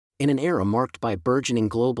In an era marked by burgeoning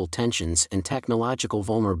global tensions and technological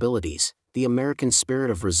vulnerabilities, the American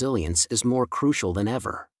spirit of resilience is more crucial than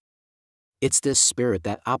ever. It's this spirit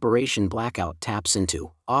that Operation Blackout taps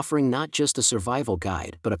into, offering not just a survival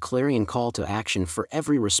guide but a clarion call to action for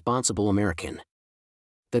every responsible American.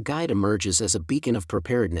 The guide emerges as a beacon of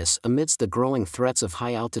preparedness amidst the growing threats of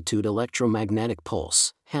high-altitude electromagnetic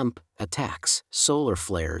pulse, HEMP, attacks, solar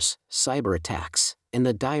flares, cyber attacks, and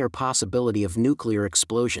the dire possibility of nuclear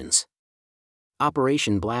explosions.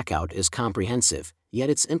 Operation Blackout is comprehensive, yet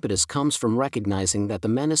its impetus comes from recognizing that the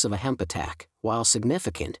menace of a HEMP attack, while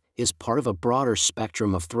significant, is part of a broader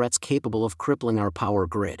spectrum of threats capable of crippling our power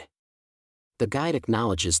grid. The guide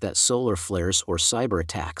acknowledges that solar flares or cyber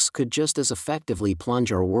attacks could just as effectively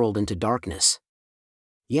plunge our world into darkness.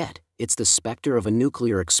 Yet, it's the specter of a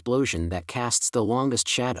nuclear explosion that casts the longest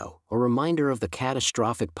shadow, a reminder of the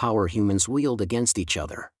catastrophic power humans wield against each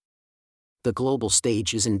other. The global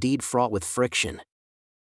stage is indeed fraught with friction.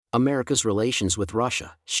 America's relations with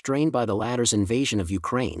Russia, strained by the latter's invasion of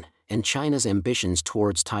Ukraine, and China's ambitions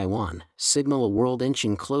towards Taiwan, signal a world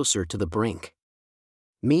inching closer to the brink.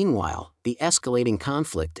 Meanwhile, the escalating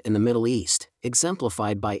conflict in the Middle East,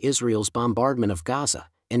 exemplified by Israel's bombardment of Gaza,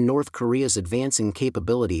 and North Korea's advancing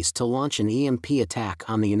capabilities to launch an EMP attack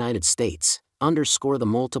on the United States, underscore the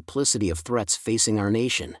multiplicity of threats facing our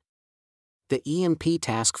nation. The EMP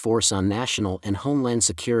Task Force on National and Homeland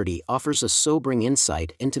Security offers a sobering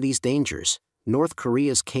insight into these dangers. North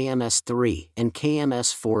Korea's KMS-3 and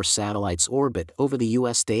KMS-4 satellites orbit over the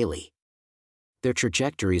U.S. daily. Their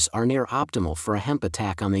trajectories are near optimal for a HEMP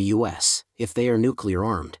attack on the U.S., if they are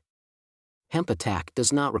nuclear-armed. HEMP attack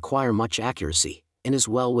does not require much accuracy, and is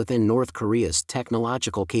well within North Korea's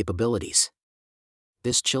technological capabilities.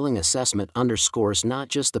 This chilling assessment underscores not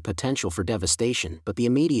just the potential for devastation but the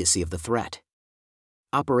immediacy of the threat.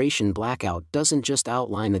 Operation Blackout doesn't just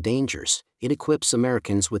outline the dangers, it equips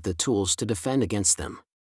Americans with the tools to defend against them.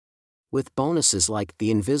 With bonuses like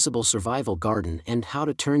the Invisible Survival Garden and How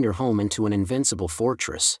to Turn Your Home into an Invincible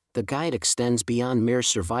Fortress, the guide extends beyond mere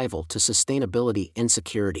survival to sustainability and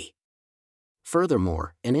security.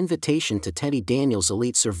 Furthermore, an invitation to Teddy Daniels'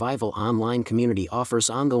 Elite Survival online community offers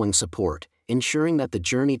ongoing support, ensuring that the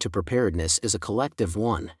journey to preparedness is a collective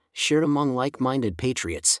one, shared among like-minded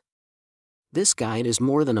patriots. This guide is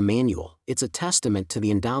more than a manual, it's a testament to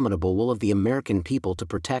the indomitable will of the American people to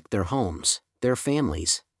protect their homes, their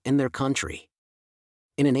families, and their country.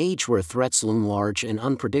 In an age where threats loom large and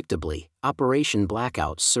unpredictably, Operation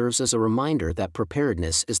Blackout serves as a reminder that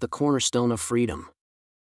preparedness is the cornerstone of freedom.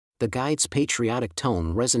 The guide's patriotic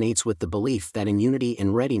tone resonates with the belief that in unity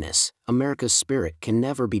and readiness, America's spirit can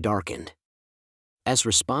never be darkened. As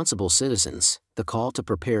responsible citizens, the call to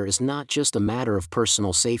prepare is not just a matter of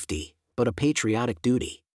personal safety, but a patriotic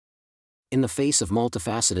duty. In the face of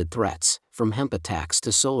multifaceted threats, from HEMP attacks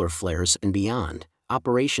to solar flares and beyond,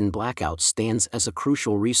 Operation Blackout stands as a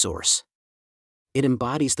crucial resource. It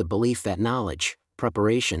embodies the belief that knowledge,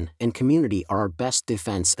 preparation, and community are our best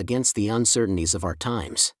defense against the uncertainties of our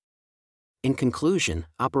times. In conclusion,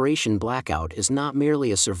 Operation Blackout is not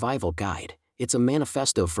merely a survival guide, it's a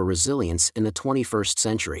manifesto for resilience in the 21st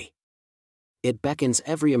century. It beckons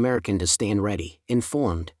every American to stand ready,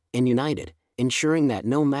 informed, and united, ensuring that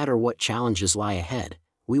no matter what challenges lie ahead,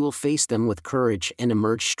 we will face them with courage and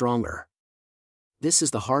emerge stronger. This is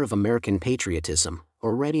the heart of American patriotism, a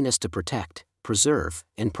readiness to protect, preserve,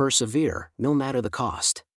 and persevere, no matter the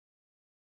cost.